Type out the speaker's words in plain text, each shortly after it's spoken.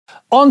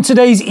On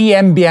today's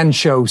EMBN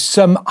show,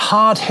 some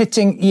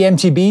hard-hitting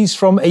eMTBs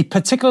from a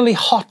particularly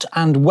hot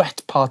and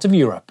wet part of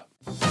Europe.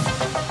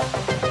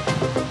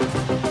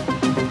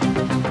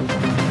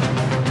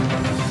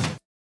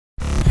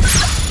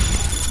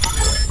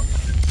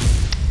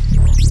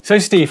 So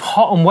Steve,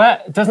 hot and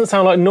wet, it doesn't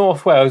sound like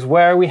North Wales.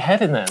 Where are we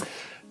heading then?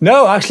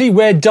 No, actually,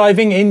 we're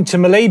diving into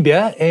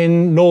Moeller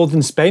in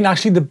northern Spain,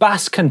 actually the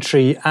Basque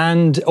Country,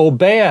 and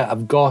Orbea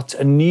have got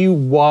a new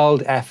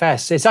Wild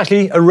FS. It's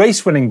actually a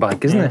race-winning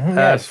bike, isn't it?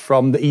 Yes.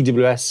 From the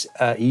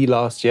EWS E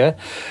last year.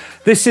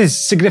 This is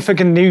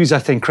significant news, I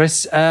think,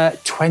 Chris.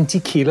 20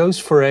 kilos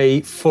for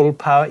a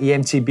full-power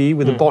eMTB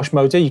with a Bosch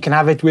motor. You can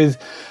have it with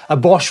a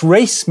Bosch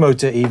race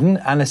motor even,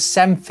 and a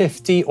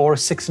 750 or a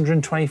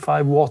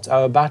 625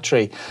 watt-hour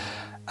battery.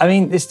 I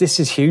mean, this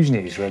is huge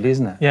news, really,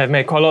 isn't it? Yeah, they've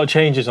made quite a lot of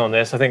changes on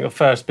this. I think the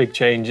first big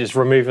change is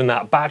removing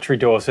that battery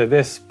door. So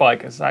this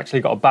bike has actually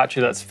got a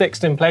battery that's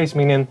fixed in place,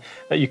 meaning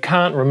that you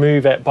can't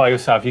remove it by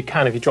yourself. You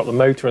can if you drop the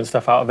motor and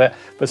stuff out of it,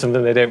 but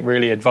something they don't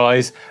really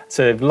advise.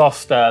 So they've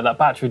lost that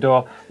battery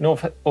door and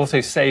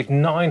also saved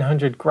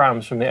 900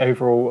 grams from the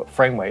overall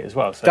frame weight as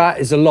well. So that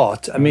is a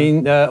lot. I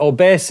mean,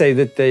 Orbea say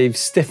that they've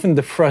stiffened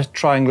the front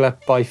triangle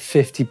up by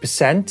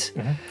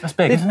 50%. That's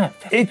big, isn't it?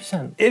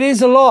 50%. It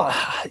is a lot.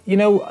 You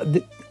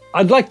know,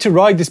 I'd like to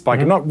ride this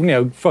bike. I'm not, you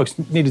know, folks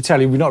need to tell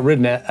you, we've not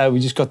ridden it. We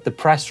just got the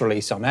press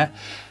release on it.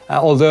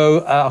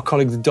 Although our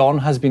colleague Don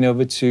has been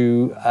over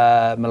to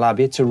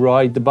Moeller to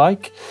ride the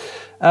bike.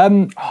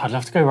 I'd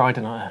love to go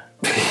riding on it.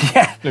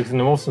 Yeah, Looks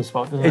an awesome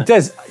spot, doesn't it? it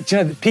does. Do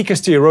you know, the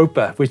Picos de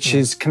Europa, which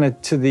is kind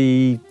of to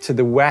the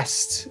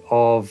west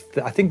of,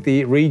 I think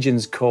the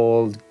region's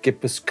called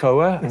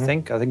Gipuzkoa. I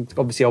think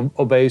obviously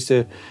Orbea used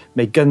to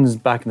make guns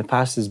back in the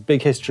past. There's a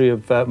big history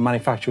of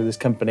manufacture of this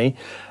company,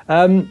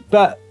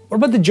 but. What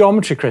about the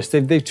geometry, Chris?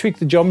 They've tweaked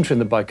the geometry in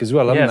the bike as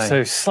well, haven't they? Yeah,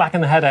 so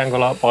slacken the head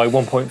angle up by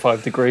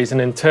 1.5 degrees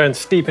and in turn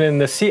steepening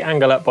the seat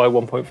angle up by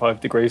 1.5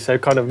 degrees. So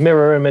kind of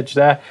mirror image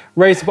there.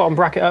 Raise the bottom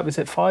bracket up, is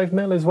it 5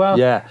 mil as well?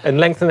 Yeah. And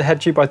lengthen the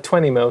head tube by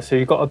 20 mil. So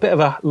you've got a bit of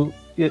a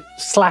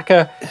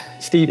slacker,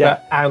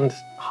 steeper and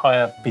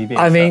higher BB.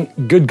 I mean,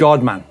 good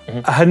God, man.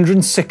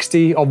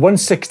 160 or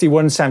 160,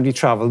 170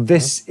 travel.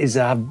 This is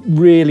a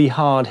really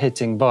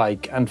hard-hitting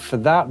bike, and for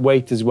that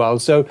weight as well.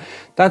 So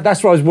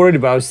that's what I was worried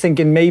about. I was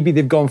thinking maybe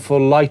they've gone for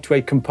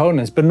lightweight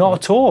components, but not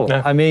at all.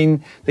 No. I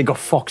mean, they got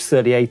Fox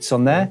 38s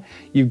on there.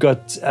 You've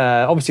got,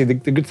 obviously,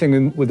 the good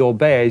thing with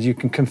Orbea is you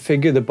can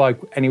configure the bike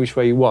any which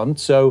way you want.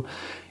 So,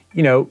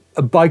 you know,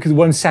 a bike with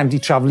 170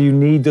 travel, you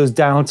need those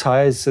downhill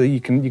tyres so that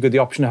you've got the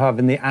option of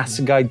having the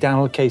Sugoi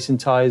downhill casing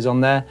tyres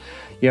on there.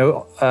 You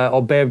know,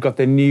 Orbea have got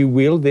their new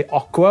wheel, the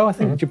Aquo, I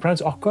think. Do you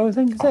pronounce Aquo, I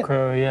think, is it?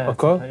 Aquo,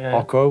 yeah.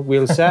 Aquo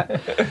wheel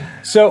set.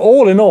 So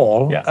all in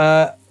all,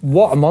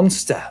 what a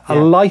monster. A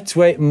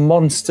lightweight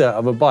monster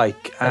of a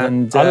bike.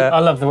 And I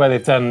love the way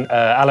they've done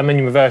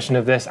aluminium version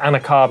of this and a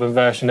carbon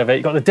version of it.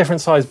 You've got the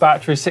different size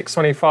batteries,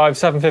 625,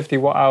 750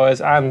 watt hours,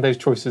 and those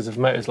choices of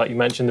motors, like you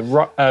mentioned,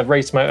 the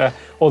race motor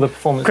or the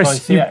Performance Line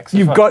CX.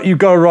 You've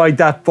got to ride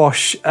that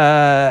Bosch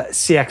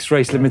CX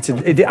Race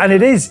Limited. And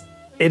it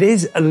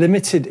is a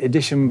limited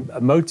edition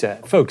motor.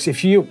 Folks,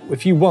 if you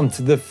want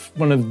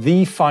one of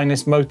the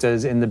finest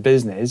motors in the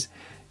business,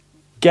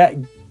 get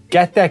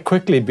there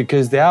quickly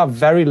because they are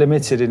very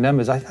limited in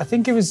numbers. I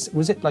think it was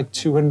it like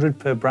 200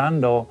 per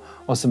brand or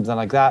something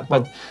like that.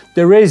 But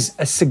there is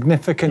a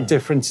significant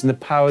difference in the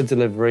power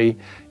delivery.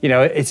 You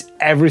know, it's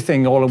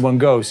everything all in one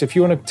go. So if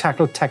you want to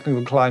tackle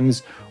technical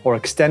climbs or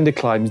extended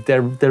climbs,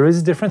 there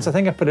is a difference. I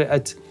think I put it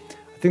at,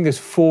 I think there's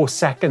 4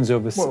 seconds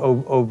over a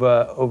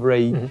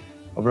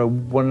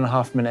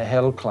 1.5 minute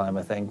hill climb,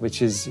 I think,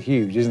 which is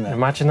huge, isn't it?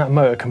 Imagine that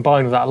motor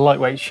combined with that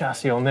lightweight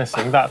chassis on this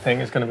thing. That thing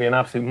is going to be an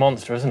absolute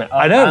monster, isn't it?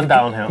 I know, and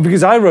downhill.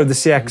 Because I rode the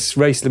CX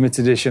Race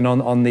Limited Edition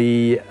on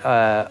the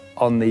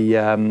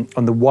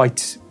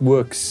White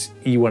Works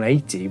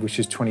E180, which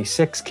is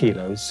 26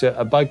 kilos, so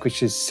a bike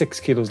which is 6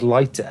 kilos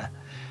lighter.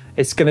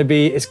 It's going to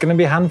be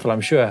a handful,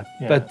 I'm sure.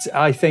 Yeah. But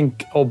I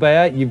think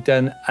Orbea, you've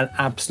done an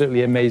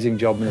absolutely amazing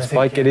job on this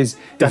bike. It's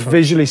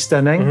visually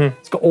stunning.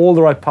 It's got all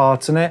the right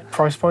parts in it.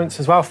 Price points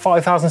as well,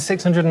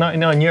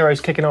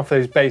 €5,699 kicking off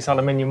those base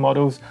aluminium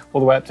models, all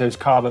the way up to those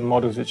carbon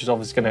models, which is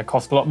obviously going to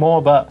cost a lot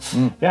more, but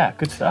yeah,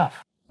 good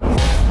stuff.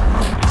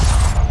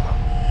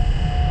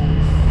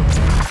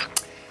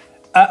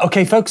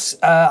 Okay, folks,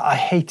 I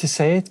hate to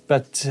say it,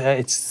 but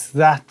it's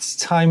that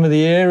time of the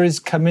year is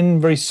coming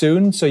very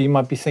soon, so you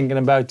might be thinking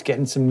about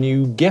getting some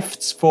new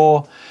gifts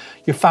for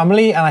your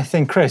family, and I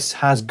think Chris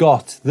has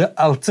got the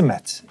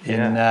ultimate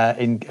in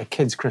a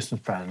kid's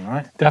Christmas present,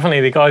 right?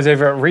 Definitely. The guys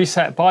over at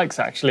Reset Bikes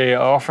actually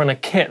are offering a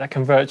kit that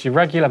converts your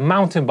regular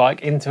mountain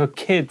bike into a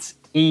kid's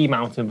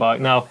e-mountain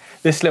bike. Now,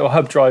 this little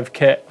hub drive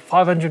kit,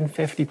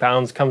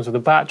 £550, comes with a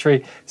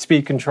battery,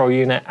 speed control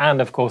unit, and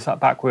of course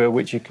that back wheel,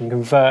 which you can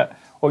convert,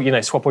 or, you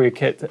know, swap all your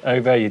kit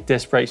over, your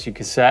disc brakes, your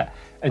cassette,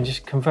 and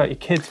just convert your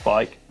kid's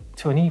bike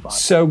to an e-bike.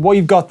 So what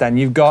you've got then,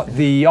 you've got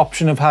the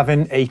option of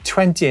having a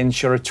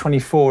 20-inch or a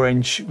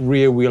 24-inch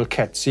rear wheel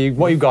kit. So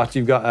what you've got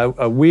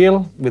a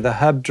wheel with a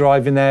hub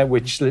drive in there,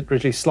 which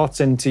literally slots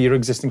into your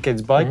existing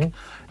kid's bike.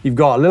 You've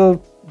got a little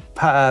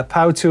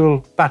power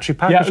tool battery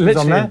pack, which is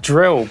on there. A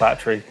drill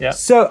battery. Yeah.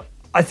 So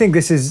I think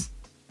this is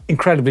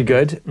incredibly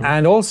good,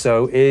 and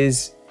also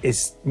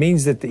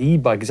means that the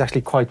e-bike is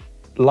actually quite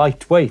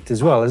lightweight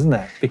as well, isn't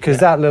it? Because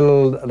that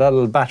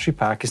little battery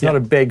pack is not a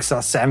big sort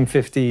of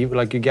 750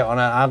 like you get on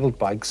an adult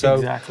bike. So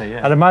exactly,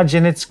 I'd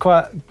imagine it's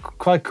quite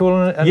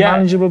cool and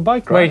manageable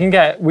bike, right? Well, you can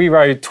get. We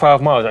rode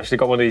 12 miles. Actually,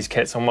 got one of these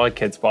kits on my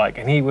kid's bike,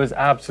 and he was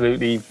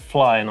absolutely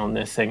flying on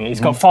this thing.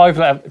 He's got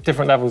 5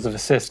 different levels of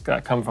assist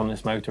that come from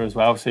this motor as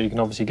well. So you can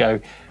obviously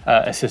go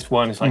assist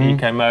 1, it's like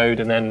eco mode,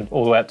 and then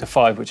all the way up to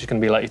 5, which is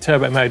going to be like your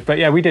turbo mode. But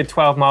yeah, we did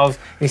 12 miles.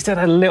 He still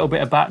had a little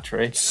bit of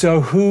battery.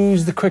 So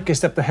who's the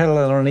quickest up the hill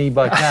on an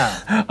e-bike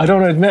now? I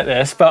don't want to admit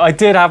this, but I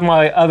did have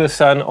my other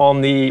son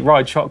on the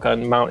ride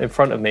shotgun mount in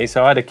front of me.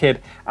 So I had a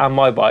kid and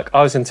my bike.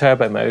 I was in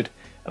turbo mode,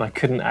 and I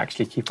couldn't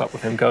actually keep up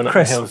with him going up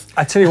the hills.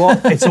 I tell you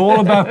what, it's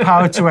all about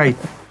power to weight.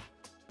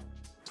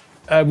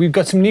 We've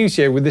got some news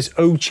here with this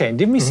O-chain.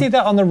 Didn't we see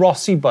that on the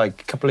Rossi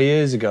bike a couple of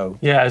years ago?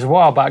 Yeah, it was a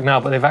while back now,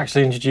 but they've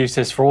actually introduced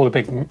this for all the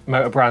big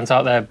motor brands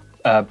out there.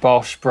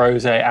 Bosch,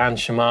 Brose and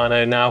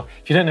Shimano. Now,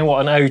 if you don't know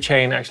what an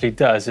O-chain actually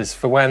does, is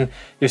for when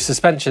your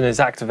suspension is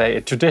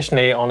activated.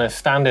 Traditionally on a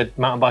standard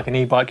mountain bike and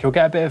e-bike, you'll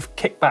get a bit of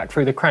kickback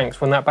through the cranks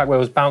when that back wheel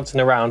is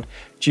bouncing around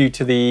due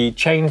to the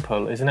chain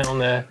pull, isn't it, on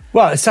the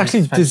Well, it's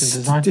actually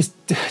just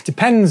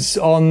depends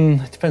on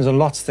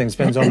lots of things.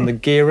 Depends on the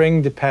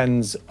gearing,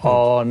 depends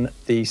on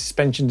the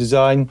suspension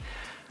design.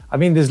 I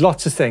mean, there's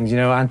lots of things, you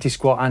know,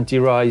 anti-squat,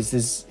 anti-rise.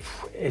 It's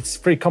a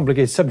pretty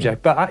complicated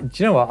subject, but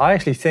do you know what? I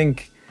actually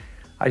think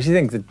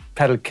the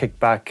pedal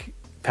feedback,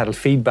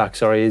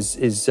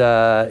 is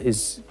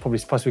probably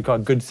possibly quite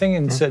a good thing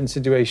in certain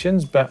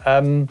situations. But I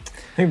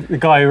think the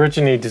guy who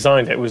originally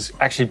designed it was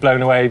actually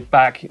blown away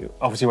back,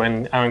 obviously,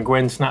 when Aaron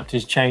Gwynn snapped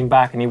his chain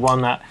back and he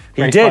won that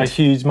race by a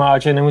huge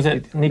margin. And was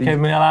it Nico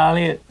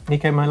Mullally?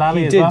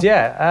 He did,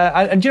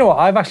 yeah. And do you know what?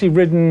 I've actually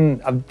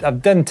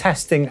I've done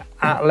testing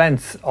at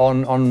length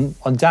on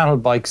downhill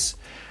bikes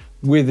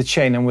with the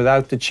chain and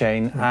without the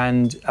chain,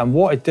 and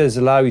what it does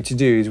allow you to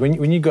do is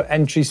when you got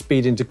entry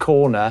speed into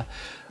corner,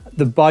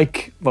 the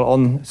bike, well,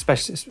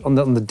 especially on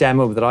the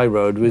demo that I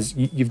rode, was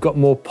you've got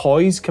more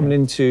poise coming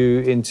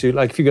into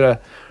like if you got a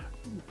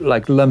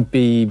like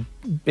lumpy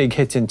big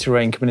hitting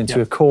terrain coming into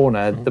a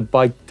corner, the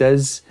bike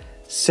does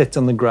sit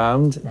on the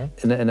ground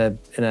in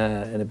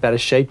a better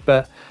shape.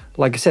 But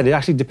like I said, it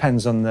actually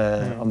depends on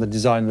the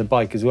design of the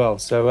bike as well.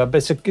 So, but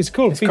it's a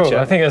cool feature. Cool.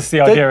 I think that's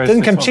the idea. It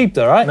doesn't come cheap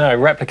though, right? No,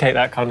 replicate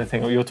that kind of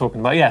thing, what you're talking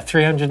about. Yeah,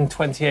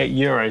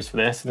 €328 for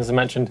this. And as I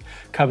mentioned,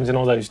 comes in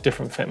all those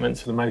different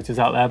fitments for the motors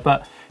out there.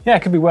 But yeah,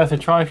 it could be worth a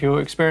try if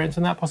you're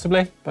experiencing that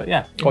possibly. But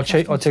yeah. Or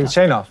take the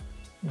chain off.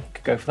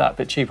 Could go for that, a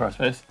bit cheaper, I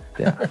suppose.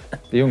 Yeah,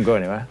 but you won't go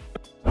anywhere.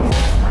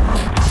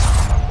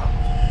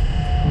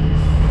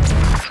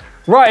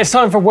 Right, it's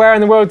time for Where in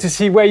the World to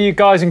see where you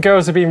guys and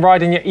girls have been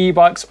riding your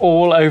e-bikes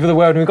all over the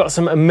world. And we've got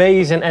some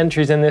amazing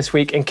entries in this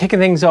week. And kicking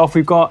things off,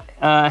 we've got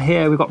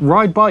we've got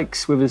Ride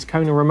Bikes with his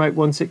Kona Remote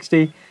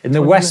 160. In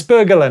the West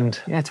Bergerland.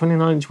 Yeah,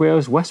 29-inch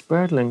wheels, West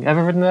Bergerland.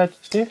 Ever ridden there,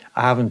 Steve?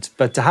 I haven't,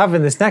 but to have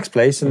in this next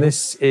place, and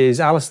this is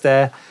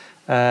Alistair,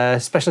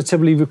 Special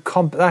Tibble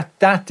Comp.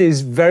 That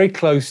is very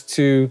close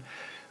to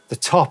the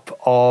top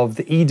of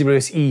the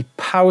EWSE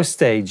Power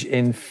Stage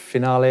in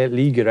Finale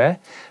Ligure.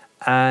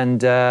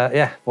 And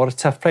yeah, what a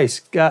tough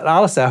place.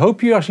 Alistair, I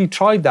hope you actually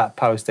tried that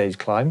power stage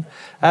climb.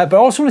 But I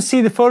also want to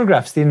see the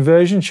photographs, the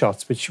inversion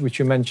shots, which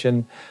you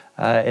mentioned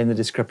in the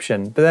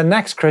description. But then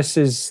next, Chris,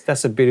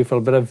 that's a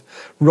beautiful bit of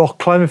rock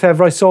climb if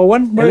ever I saw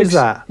one. Where is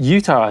that?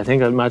 Utah, I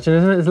think, I'd imagine,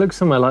 isn't it? It looks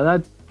somewhere like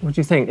that. What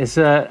do you think? It's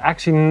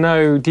actually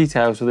no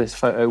details of this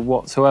photo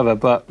whatsoever,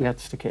 but we had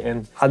to stick it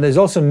in. And there's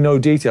also no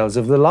details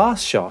of the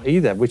last shot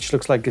either, which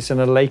looks like it's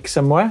in a lake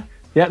somewhere.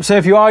 Yep, so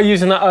if you are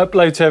using that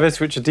upload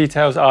service, which the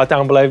details are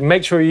down below,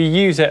 make sure you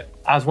use it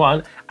as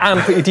one and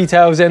put your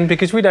details in,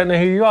 because we don't know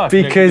who you are.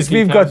 Because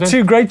we've got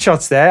two great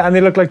shots there and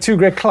they look like two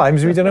great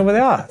climbs and we don't know where they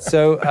are.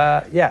 So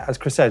yeah, as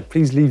Chris said,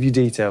 please leave your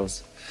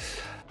details.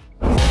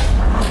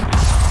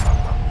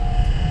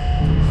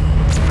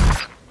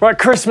 Right,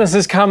 Christmas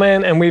is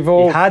coming and we've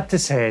all... He had to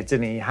say it,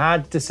 didn't he? He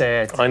had to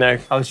say it. I know.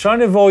 I was trying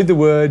to avoid the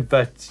word,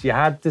 but you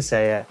had to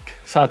say it.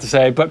 It's hard to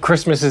say, but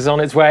Christmas is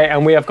on its way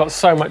and we have got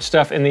so much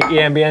stuff in the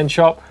EMBN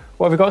shop.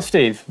 What have we got,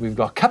 Steve? We've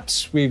got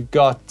cups, we've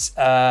got...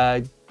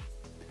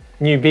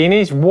 new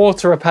beanies,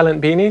 water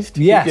repellent beanies to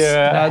keep your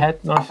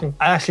head nice and...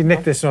 I actually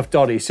nicked this one off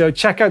Dottie. So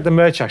check out the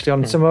merch actually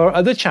on some of our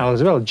other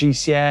channels as well.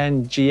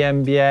 GCN,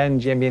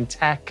 GMBN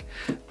Tech.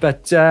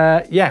 But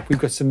yeah, we've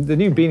got the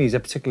new beanies are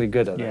particularly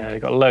good. Yeah,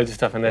 they've got loads of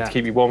stuff in there to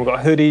keep you warm. We've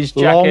got hoodies,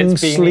 jackets, long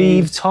beanies.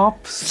 sleeve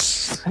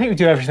tops. I think we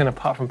do everything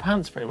apart from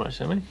pants pretty much,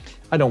 don't we?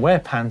 I don't wear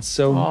pants,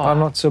 so I'm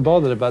not so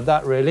bothered about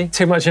that really.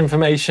 Too much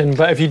information,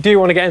 but if you do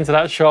want to get into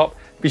that shop,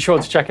 be sure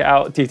to check it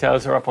out.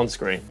 Details are up on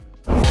screen.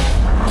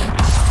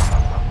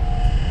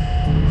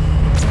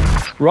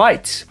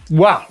 Right,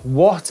 well,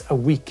 what a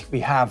week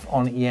we have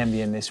on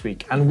EMBN this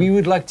week. And we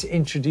would like to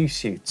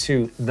introduce you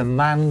to the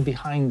man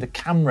behind the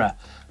camera,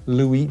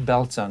 Louis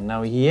Belton.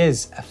 Now, he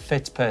is a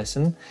fit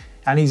person,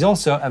 and he's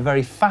also a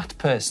very fast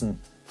person,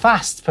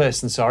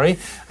 sorry.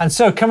 And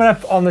so coming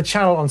up on the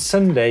channel on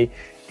Sunday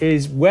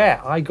is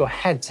where I go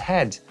head to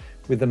head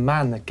with the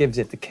man that gives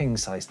it the king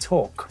size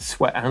talk.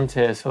 Sweat and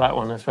tears for that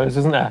one, I suppose,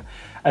 isn't there?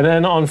 And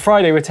then on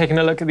Friday, we're taking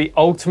a look at the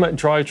ultimate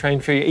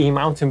drivetrain for your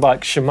e-mountain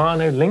bike,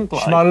 Shimano Link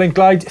Glide. Shimano Link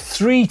Glide,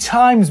 3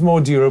 times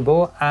more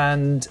durable,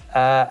 and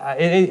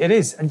it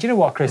is. And do you know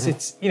what, Chris?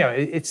 It's, you know,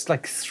 it's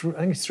like I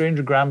think it's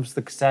 300 grams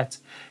the cassette,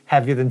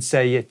 heavier than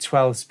say a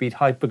 12-speed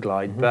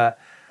Hyperglide, but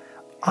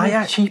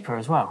cheaper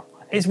as well.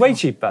 It's way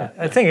cheaper.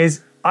 The thing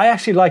is, I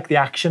actually like the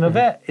action of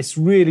it. It's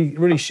really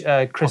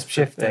crisp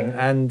shifting,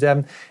 and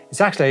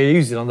it's actually, I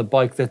used it on the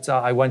bike that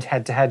I went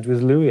head to head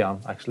with Louis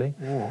on, actually.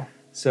 Ooh.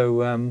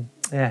 So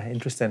yeah,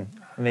 interesting.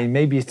 I mean,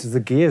 maybe it was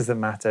the gears that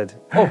mattered.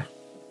 Oh.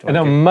 And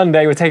on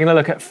Monday, we're taking a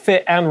look at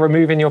fit and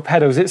removing your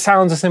pedals. It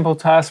sounds a simple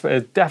task, but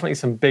there's definitely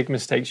some big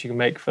mistakes you can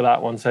make for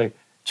that one. So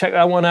check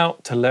that one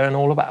out to learn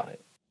all about it.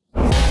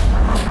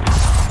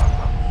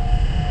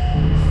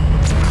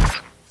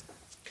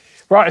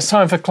 Right, it's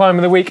time for Climb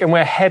of the Week, and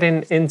we're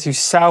heading into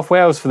South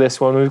Wales for this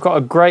one. We've got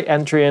a great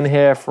entry in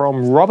here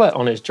from Robert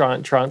on his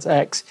Giant Trance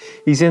X.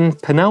 He's in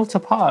Penalta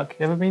Park.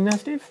 You ever been there,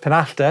 Steve?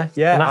 Penalta,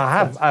 yeah, Penalta. I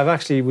have. I've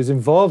actually was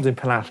involved in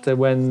Penalta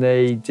when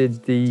they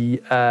did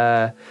the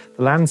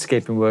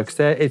landscaping works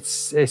there.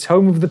 It's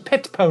home of the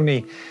Pit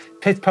Pony.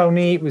 Pit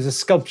Pony was a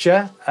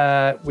sculpture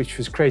which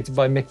was created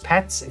by Mick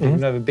Petts. If you've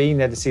never been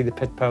there to see the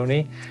Pit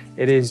Pony,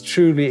 it is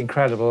truly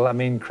incredible. I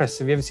mean, Chris,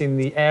 have you ever seen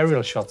the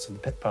aerial shots of the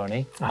Pit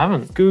Pony? I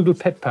haven't. Google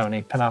Pit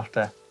Pony,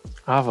 Penalta.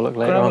 I'll have a look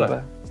later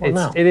on.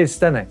 It is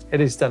stunning.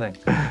 It is stunning.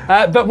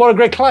 But what a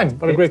great climb.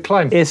 What a great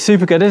climb. It's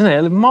super good, isn't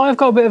it? It might have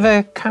got a bit of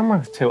a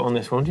camera tilt on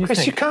this one, do you think?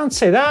 Chris, you can't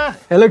say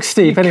that. It looks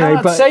steep anyway.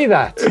 You can't say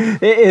that.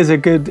 It is a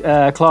good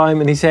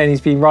climb, and he's saying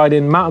he's been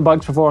riding mountain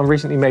bikes before and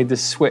recently made the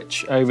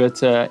switch over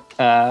to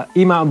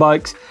e-mountain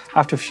bikes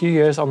after a few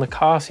years on the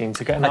car scene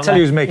to get. I tell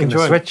you who's making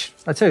the switch.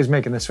 I tell you who's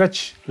making the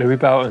switch. Louis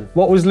Belton.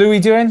 What was Louis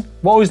doing?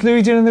 What was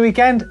Louis doing in the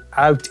weekend?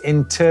 Out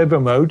in turbo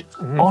mode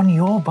on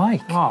your bike.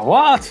 Oh,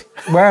 what?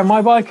 Wearing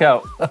my bike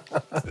out.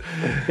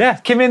 Yeah,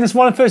 came in this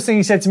morning, first thing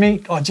he said to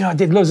me, oh, do you know, I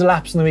did loads of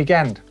laps on the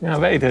weekend. Yeah, I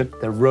bet he did.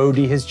 The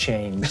roadie has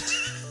changed.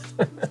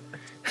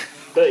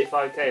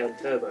 35k on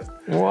turbo.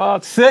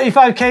 What?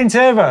 35k in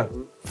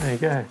turbo. There you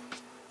go.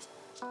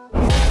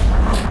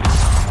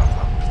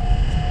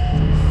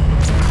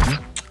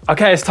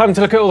 Okay, it's time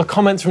to look at all the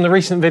comments from the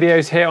recent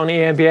videos here on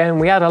EMBN.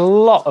 We had a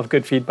lot of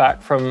good feedback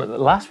from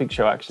last week's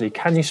show, actually.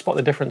 Can you spot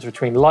the difference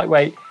between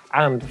lightweight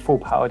and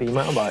full-powered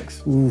e-mountain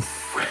bikes?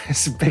 Oof,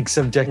 it's a big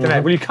subject, isn't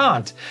it? Well, you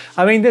can't.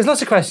 I mean, there's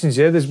lots of questions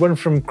here. There's one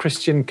from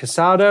Christian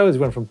Casado, there's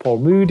one from Paul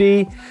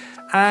Moody,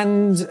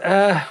 and,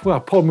 well,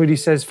 Paul Moody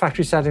says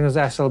factory settings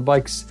SL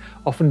bikes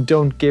often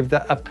don't give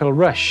that uphill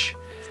rush.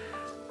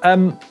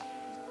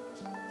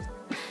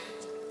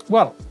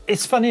 Well,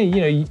 it's funny,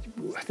 you know,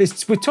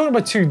 we're talking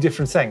about two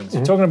different things.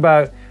 We're talking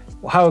about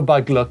how a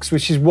bike looks,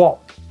 which is what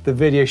the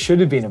video should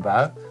have been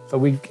about, but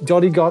we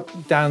already got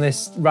down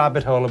this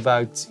rabbit hole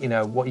about, you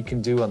know, what you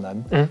can do on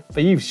them.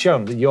 But you've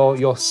shown that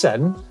your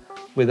son,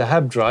 with a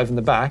hub drive in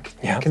the back,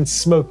 can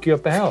smoke you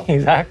up a hill.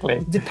 Exactly.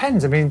 It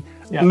depends. I mean,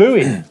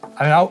 Louis,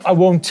 I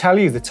won't tell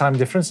you the time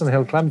difference on the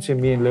hill climb between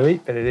me and Louis,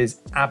 but it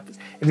is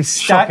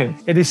shocking.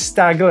 It is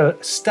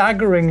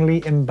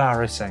staggeringly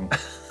embarrassing.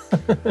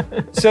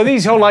 So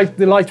these whole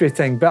the lightweight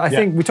thing, but I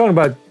think we're talking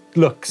about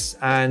looks,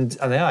 and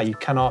they are. You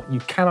cannot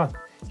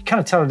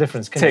tell the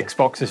difference. Ticks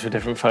boxes for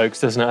different folks,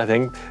 doesn't it? I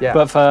think. Yeah.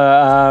 But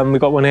for we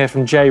got one here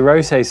from Jay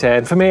Rose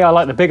saying, for me, I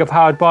like the bigger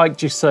powered bike.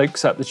 Just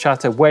soaks up the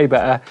chatter way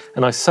better,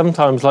 and I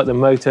sometimes like the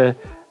motor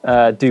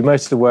do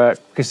most of the work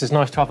because it's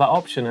nice to have that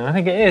option. And I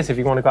think it is if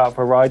you want to go out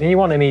for a ride and you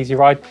want an easy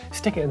ride,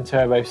 stick it in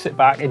turbo, sit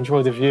back,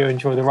 enjoy the view,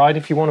 enjoy the ride.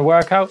 If you want to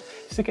work out,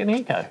 stick it in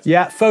eco.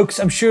 Yeah, folks,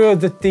 I'm sure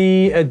that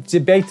the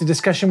debate, the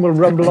discussion will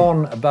rumble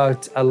on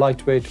about a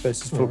lightweight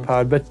versus full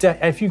powered. But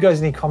if you guys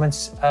have any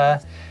comments, yeah,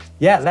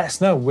 let us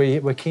know.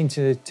 We're keen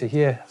to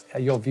hear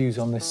your views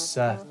on this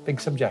big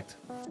subject.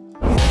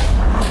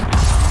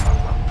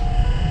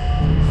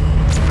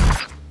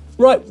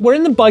 Right, we're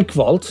in the bike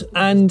vault,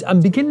 and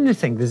I'm beginning to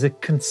think there's a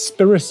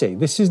conspiracy.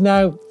 This is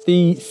now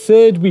the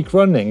 3rd week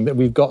running that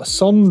we've got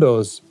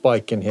Sondo's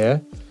bike in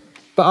here.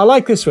 But I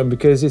like this one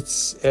because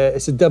it's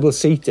a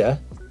double-seater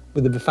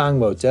with a Bafang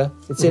motor.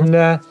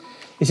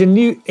 It's in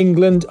New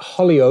England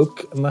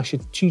Holyoke,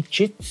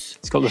 Massachusetts.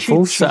 It's got the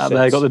full setup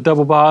there. Got the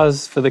double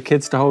bars for the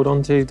kids to hold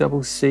on to,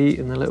 double seat,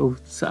 and the little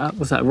setup.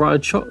 What's that,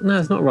 ride shotgun? No,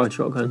 it's not a ride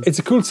shotgun. It's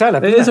a cool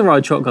setup. It is a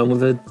ride shotgun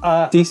with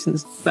a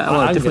decent,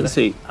 better, different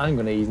seat. I'm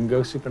going to even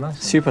go super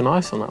nice. Super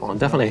nice on that one,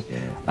 definitely.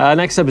 Yeah.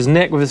 Next up is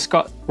Nick with a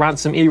Scott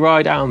Ransom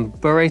e-ride out on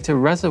Burrator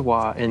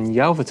Reservoir in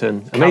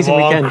Yelverton. Amazing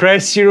weekend. Come on,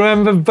 Chris, you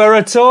remember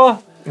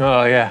Burrator?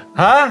 Oh, yeah.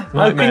 Huh?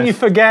 How can you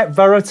forget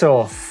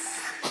Burrator?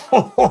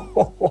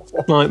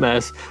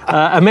 Nightmares.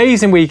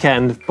 Amazing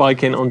weekend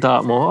biking on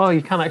Dartmoor. Oh,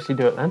 you can actually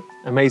do it then.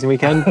 Amazing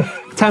weekend.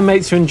 10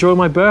 mates to enjoy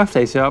my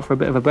birthday, so out for a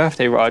bit of a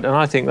birthday ride, and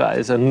I think that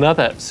is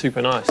another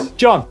super nice.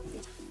 John,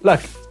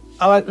 look,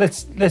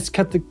 let's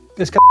cut it.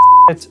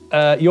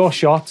 Your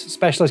shot,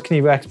 Specialised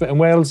Canoe expert in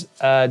Wales,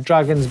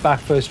 Dragon's back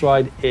first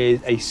ride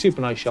is a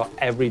super nice shot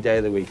every day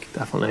of the week.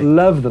 Definitely.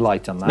 Love the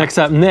light on that. Next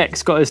up,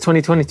 Nick's got his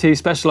 2022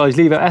 Specialised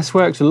Levo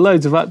S-Works with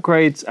loads of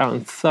upgrades out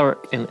in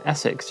Thurrock in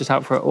Essex, just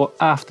out for an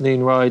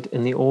afternoon ride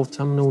in the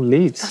autumnal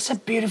leaves. That's a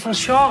beautiful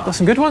shot. Got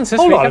some good ones this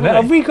Hold week, on a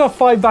minute, have we got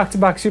 5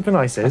 back-to-back super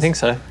nices? I think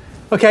so.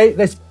 Okay,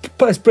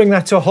 let's bring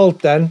that to a halt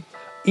then.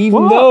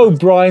 Even though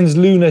Brian's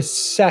Luna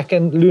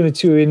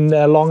 2 in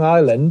Long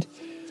Island,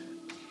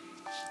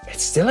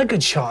 it's still a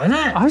good shot, isn't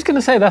it? I was going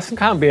to say that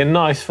can't be a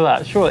nice for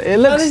that. Sure, it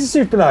looks. That is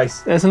super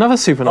nice. There's another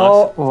super nice.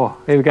 Oh,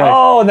 here we go.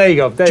 Oh, there you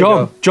go. There you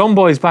go. John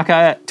Boy's back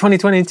at it.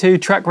 2022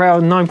 Track Rail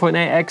 9.8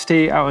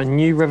 XT out in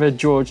New River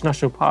Gorge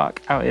National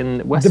Park out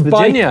in West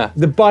Virginia.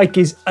 The bike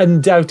is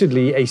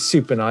undoubtedly a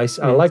super nice.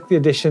 I like the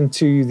addition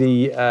to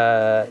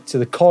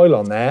the coil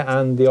on there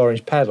and the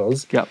orange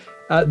pedals. Yep.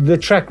 The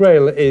Track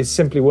Rail is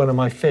simply one of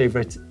my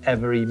favourite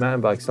ever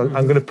e-mountain bikes. I'm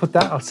going to put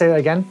that. I'll say that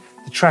again.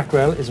 The Track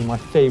Rail is one of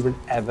my favourite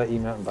ever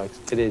e-mountain bikes.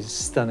 It is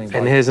stunning.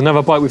 And here's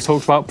another bike we've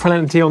talked about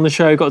plenty on the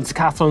show. Got a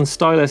Decathlon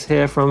Stylus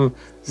here from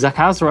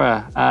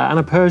Zakazra and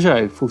a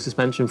Peugeot full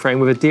suspension frame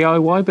with a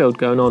DIY build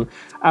going on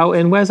out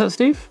in, where's that,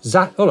 Steve?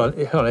 Hold on.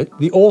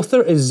 The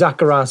author is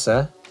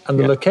Zakarasa and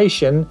the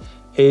location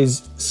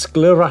is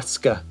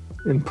Skleratska.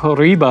 In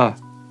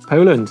Poryba,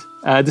 Poland.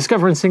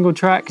 Discovering single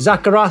track.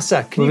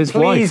 Zakarasa, can you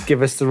please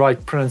give us the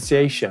right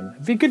pronunciation?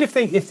 It'd be good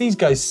if these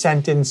guys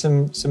sent in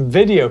some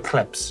video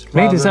clips.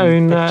 Made his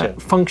own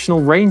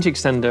functional range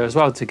extender as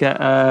well to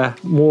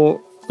get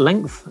more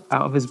length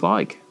out of his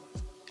bike.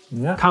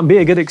 Yeah. Can be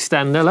a good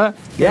extender, look.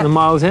 Getting the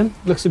miles in.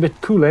 Looks a bit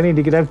cool. I need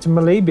to get out to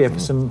Malaysia for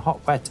some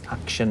hot wet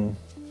action.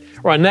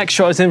 Right, next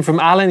shot is in from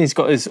Alan. He's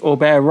got his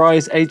Orbea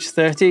Rise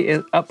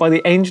H30 up by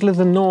the Angel of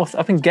the North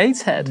up in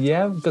Gateshead.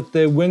 Yeah, we've got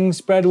the wings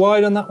spread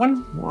wide on that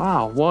one.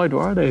 Wow, wide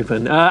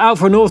open. Out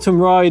for an autumn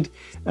ride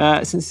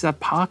since he's had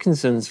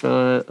Parkinson's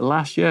for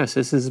last year. So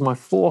this is my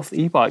 4th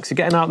e-bike. So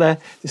getting out there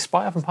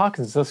despite having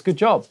Parkinson's, that's a good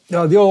job.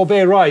 No, the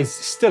Orbea Rise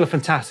is still a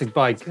fantastic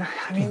bike.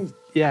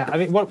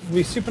 What, were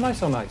we super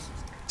nice or nice?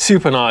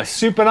 Super nice.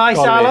 Super nice,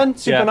 Alan?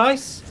 Super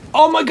nice?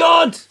 Oh my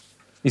God!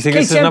 You think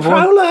this is another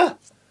one?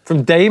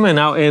 From Damon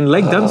out in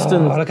Lake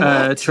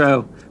Dunstan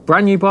Trail.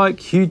 Brand new bike,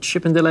 huge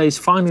shipping delays,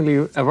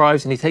 finally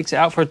arrives and he takes it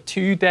out for a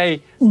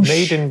 2-day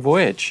maiden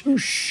voyage.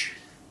 Oosh.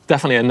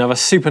 Definitely another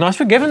super nice.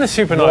 We're giving the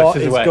super nice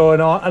away. What is going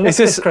on? And look at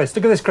this, Chris.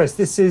 Look at this, Chris.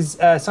 This is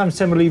Sam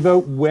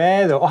Levo.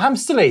 Where though? Oh,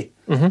 Hamsterley.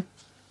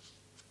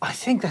 I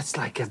think that's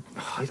like I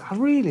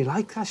really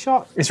like that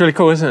shot. It's really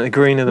cool, isn't it? The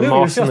green of the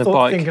moss and the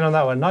bike. Thinking on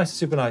that one. Nice,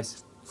 super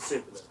nice.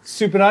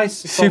 Super nice.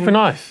 Super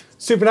nice.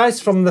 Super nice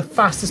from the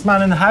fastest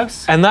man in the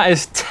house. And that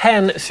is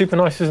 10 super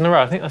nices in a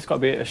row. I think that's got to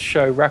be a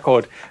show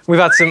record. We've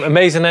had some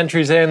amazing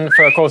entries in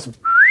for, of course,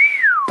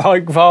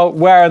 bike vault,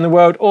 where in the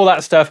world, all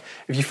that stuff.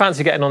 If you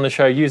fancy getting on the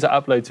show, use that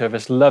upload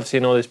service. Love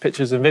seeing all those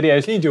pictures and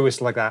videos. Can you do a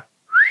whistle like that?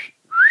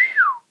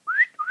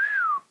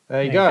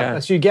 There you go.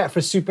 That's what you get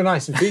for super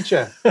nice and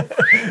feature. That's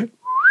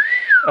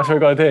what we've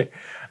got to do.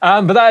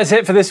 But that is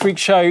it for this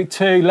week's show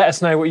too. Let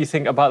us know what you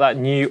think about that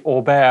new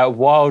Orbea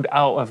Wild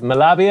out of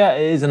Malabia.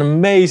 It is an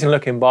amazing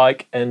looking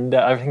bike and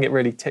I think it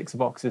really ticks the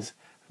boxes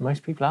for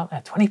most people out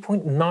there.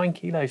 20.9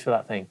 kilos for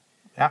that thing.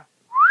 Yeah.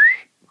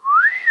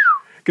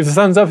 Give us a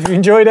thumbs up if you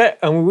enjoyed it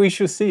and we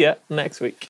shall see you next week.